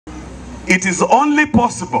It is only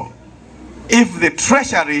possible if the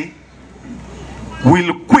Treasury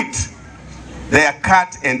will quit their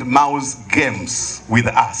cat and mouse games with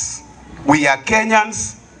us. We are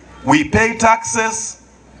Kenyans, we pay taxes,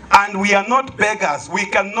 and we are not beggars. We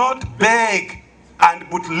cannot beg and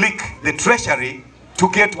bootlick the Treasury to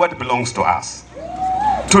get what belongs to us.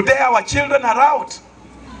 Today our children are out.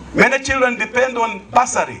 Many children depend on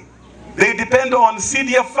bursary. They depend on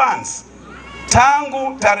CDF funds.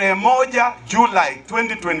 Tangu tarehe 1 July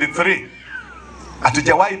 2023,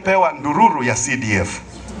 hatujawahi pewa ndururu ya CDF.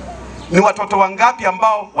 Ni watoto wangapi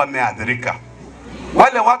ambao wameathirika?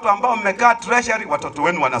 Wale watu ambao mmekaa Treasury, watoto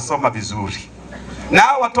wenu wanasoma vizuri.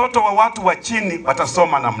 Na watoto wa watu wa chini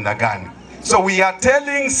watasoma namna gani? So we are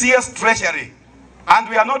telling CS Treasury, and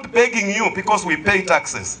we are not begging you because we pay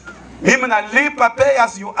taxes. Mimi nalipa pay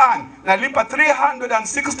as you earn. Nalipa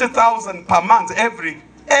 360,000 per month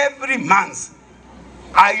every month.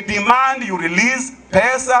 I demand you release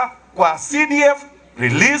pesa kwa CDF,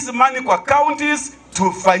 release money kwa counties,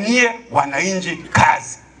 tufanyie wananchi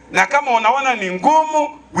kazi. Na kama unaona ni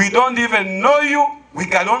ngumu, we don't even know you, we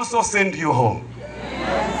can also send you home.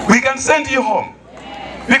 We can send you home.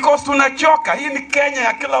 Because tunachoka, hii ni Kenya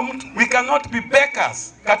ya kila mtu. We cannot be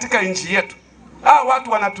beggars katika nchi yetu.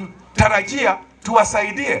 Watu wanatutarajia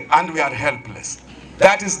tuwasaidie, and we are helpless.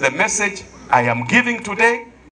 That is the message I am giving today.